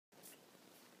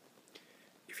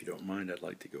If you don't mind, I'd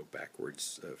like to go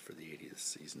backwards for the 80th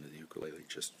season of the ukulele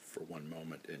just for one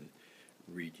moment and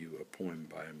read you a poem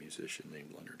by a musician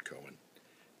named Leonard Cohen.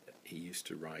 He used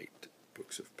to write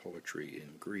books of poetry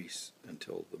in Greece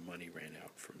until the money ran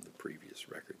out from the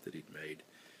previous record that he'd made,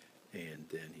 and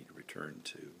then he'd return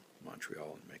to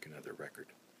Montreal and make another record.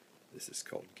 This is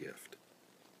called Gift.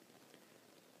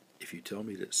 If you tell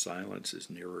me that silence is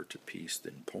nearer to peace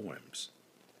than poems,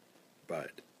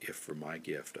 but if for my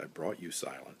gift I brought you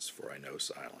silence, for I know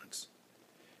silence,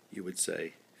 you would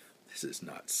say, this is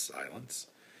not silence,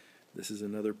 this is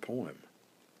another poem,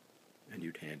 and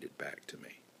you'd hand it back to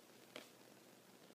me.